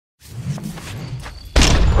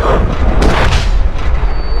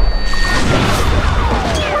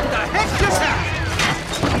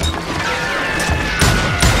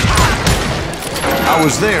I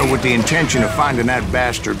was there with the intention of finding that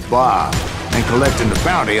bastard Bob and collecting the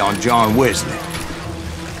bounty on Jhon Wesley.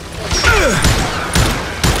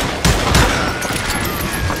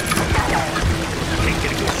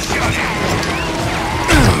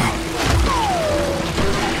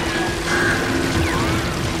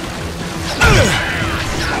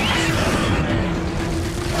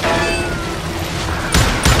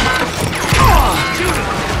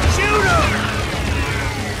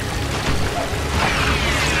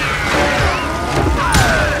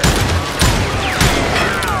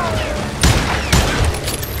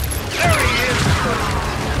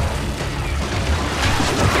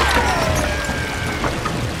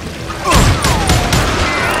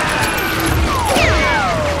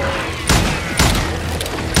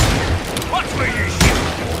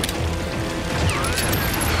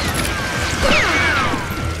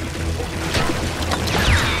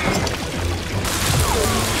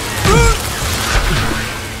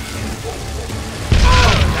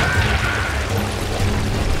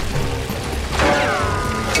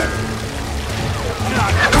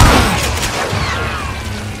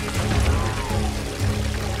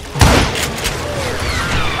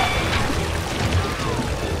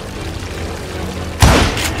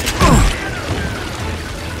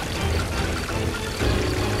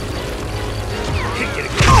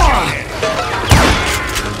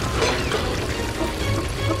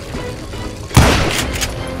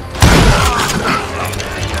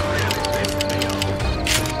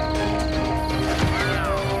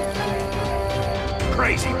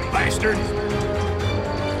 Crazy bastard!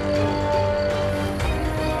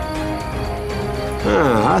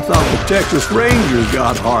 I thought the Texas Rangers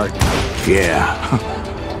got heart. Yeah,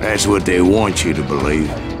 that's what they want you to believe.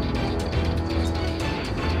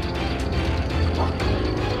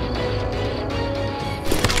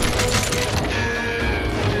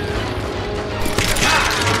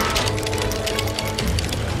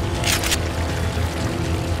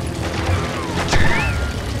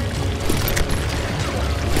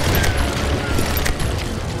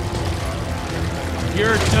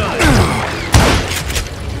 You're done.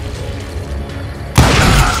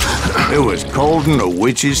 It was cold in a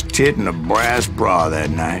witch's tit and a brass bra that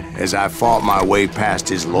night as I fought my way past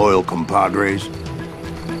his loyal compadres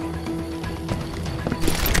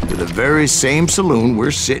to the very same saloon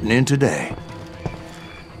we're sitting in today.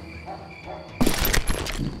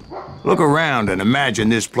 Look around and imagine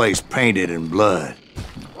this place painted in blood.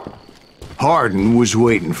 Hardin was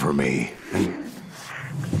waiting for me, and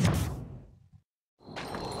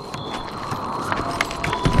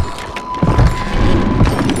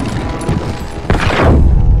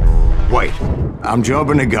wait, I'm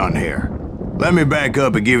jumping the gun here. Let me back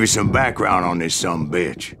up and give you some background on this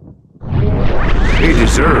sumbitch. He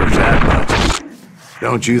deserves that much.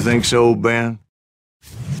 Don't you think so, Ben?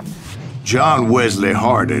 Jhon Wesley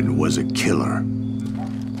Hardin was a killer.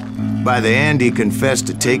 By the end, he confessed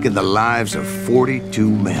to taking the lives of 42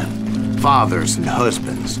 men. Fathers and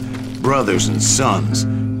husbands, brothers and sons,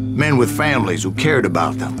 men with families who cared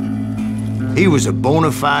about them. He was a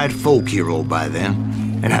bona fide folk hero by then,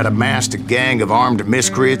 and had amassed a gang of armed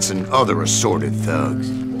miscreants and other assorted thugs.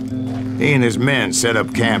 He and his men set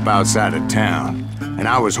up camp outside of town, and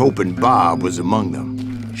I was hoping Bob was among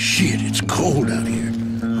them. Shit, it's cold out here.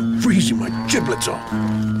 I'm freezing my giblets off.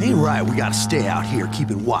 Ain't right we gotta stay out here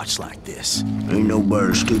keeping watch like this. Ain't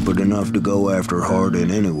nobody stupid enough to go after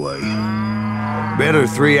Hardin anyway. Better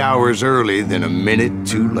 3 hours early than a minute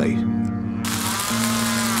too late.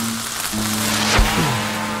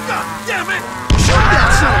 God damn it! Shoot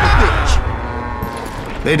that son of a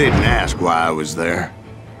bitch! They didn't ask why I was there.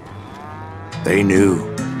 They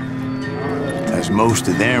knew. As most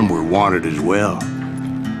of them were wanted as well.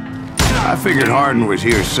 I figured Hardin was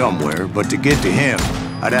here somewhere, but to get to him,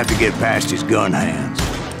 I'd have to get past his gun hands.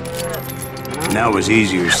 And that was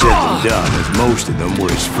easier said than done, as most of them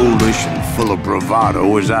were as foolish and full of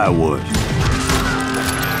bravado as I was.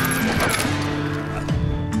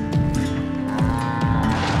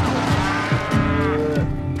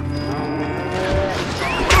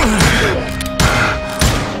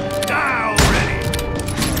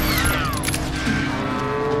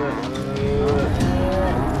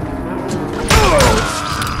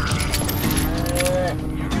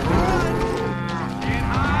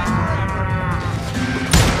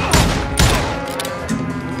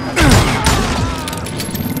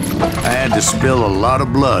 I had to spill a lot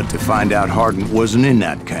of blood to find out Hardin wasn't in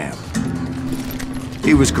that camp.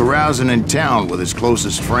 He was carousing in town with his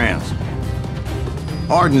closest friends.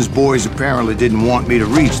 Hardin's boys apparently didn't want me to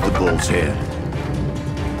reach the Bull's Head.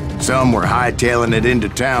 Some were hightailing it into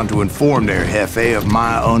town to inform their jefe of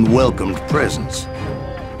my unwelcomed presence.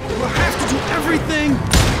 everything?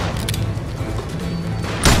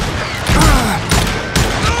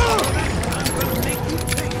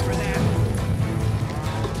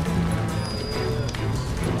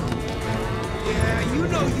 Yeah, you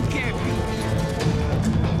know you can't beat me.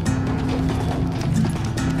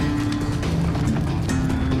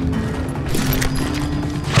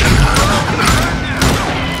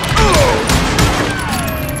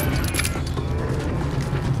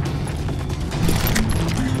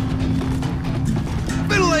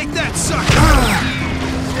 Ventilate that sucker!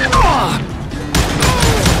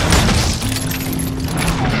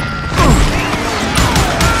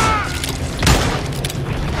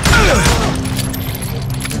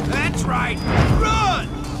 That's right. Run!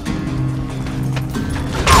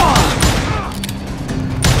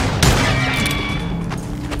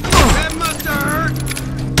 That must have hurt!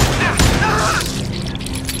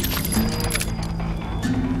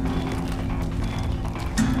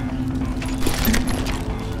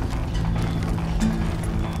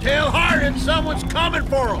 Tell Hardin someone's coming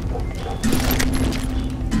for him.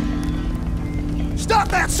 Stop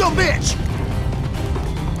that sumbitch!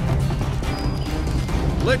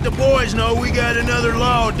 Let the boys know we got another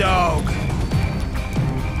law dog.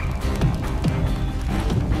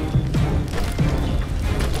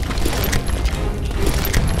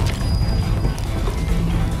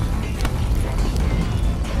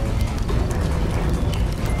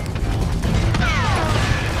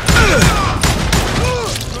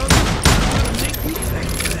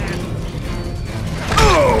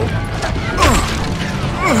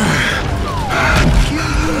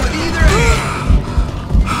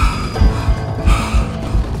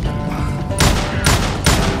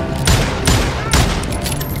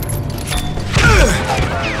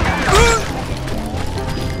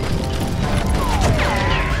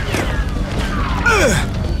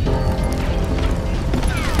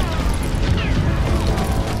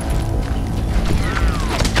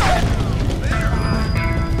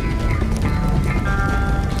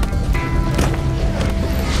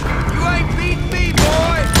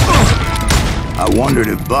 I wondered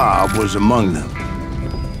if Bob was among them.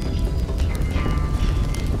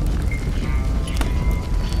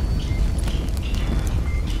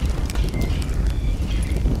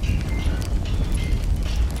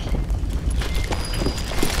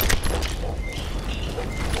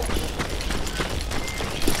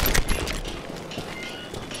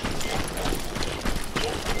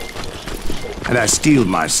 And I steeled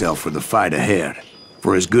myself for the fight ahead.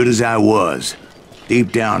 For as good as I was,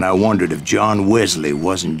 deep down I wondered if Jhon Wesley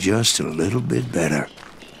wasn't just a little bit better.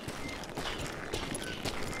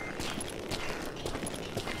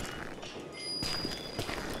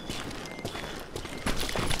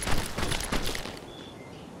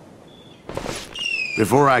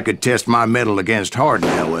 Before I could test my mettle against Hardin,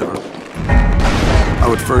 however, I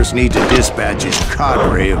would first need to dispatch his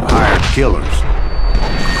cadre of hired killers.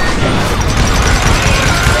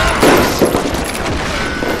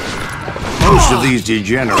 Most of these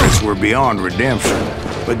degenerates were beyond redemption,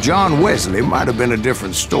 but Jhon Wesley might have been a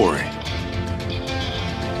different story.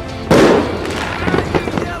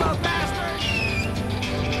 Yellow bastard!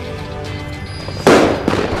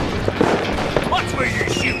 Watch where you're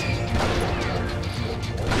shooting!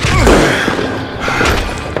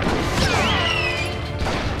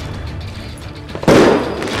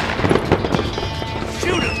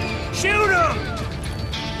 Shoot him! Shoot him!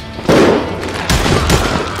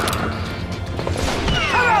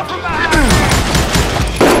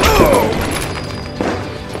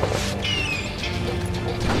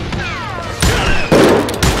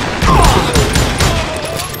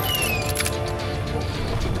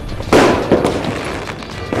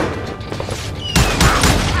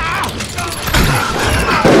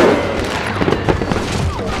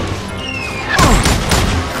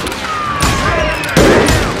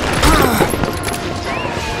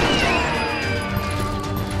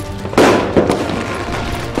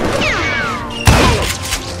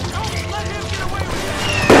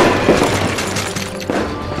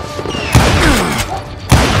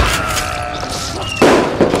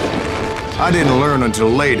 I didn't learn until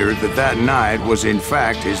later that that night was in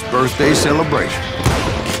fact his birthday celebration.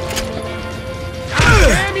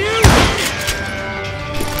 Damn you!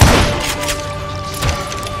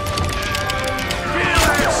 Kill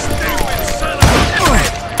that stupid son of a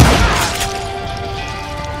bitch!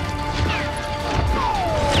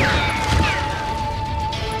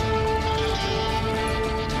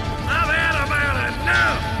 I've had about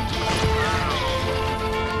enough!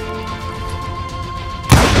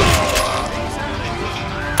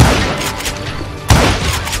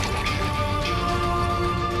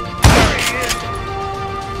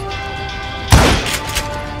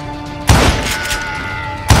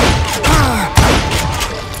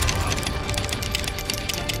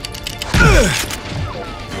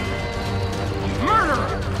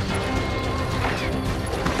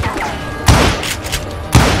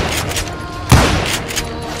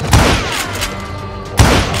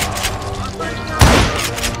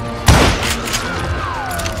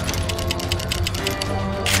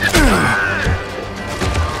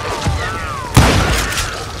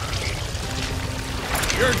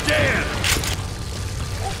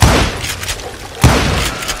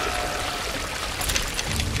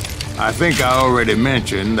 I think I already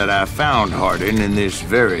mentioned that I found Hardin in this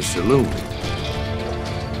very saloon.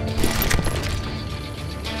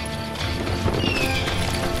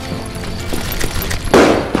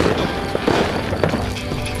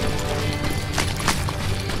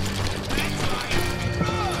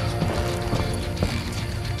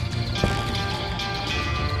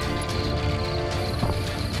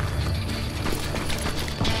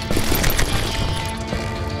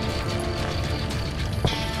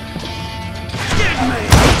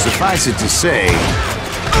 Suffice it to say,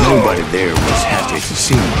 nobody there was happy to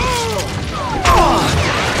see me.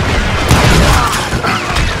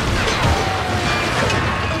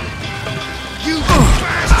 You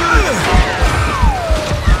bastard!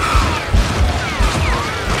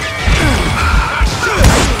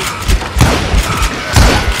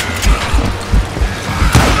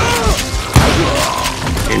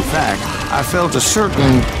 In fact, I felt a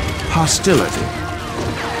certain hostility.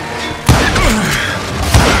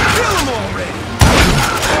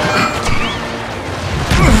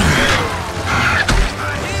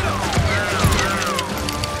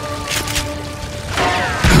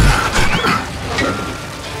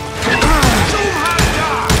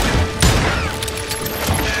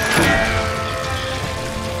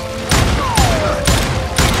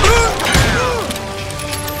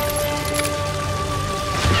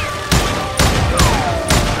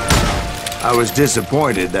 I was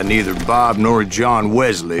disappointed that neither Bob nor Jhon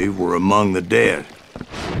Wesley were among the dead.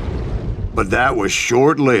 But that was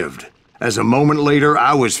short-lived, as a moment later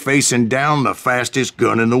I was facing down the fastest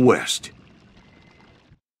gun in the West.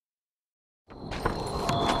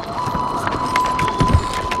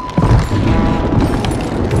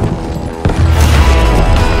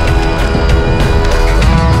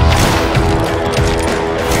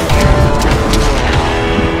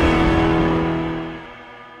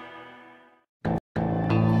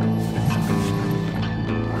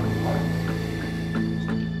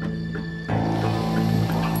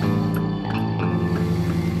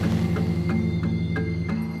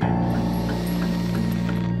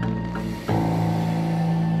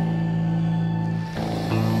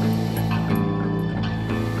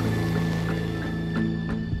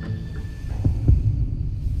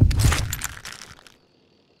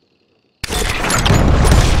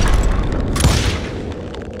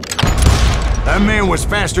 That man was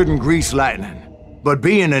faster than greased lightning. But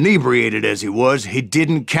being inebriated as he was, he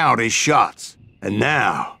didn't count his shots. And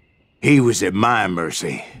now, he was at my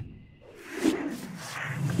mercy.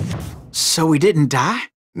 So he didn't die?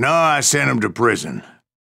 No, I sent him to prison.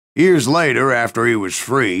 Years later, after he was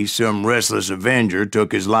free, some restless avenger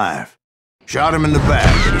took his life. Shot him in the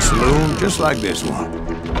back at a saloon just like this one.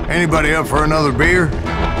 Anybody up for another beer?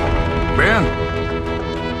 Ben?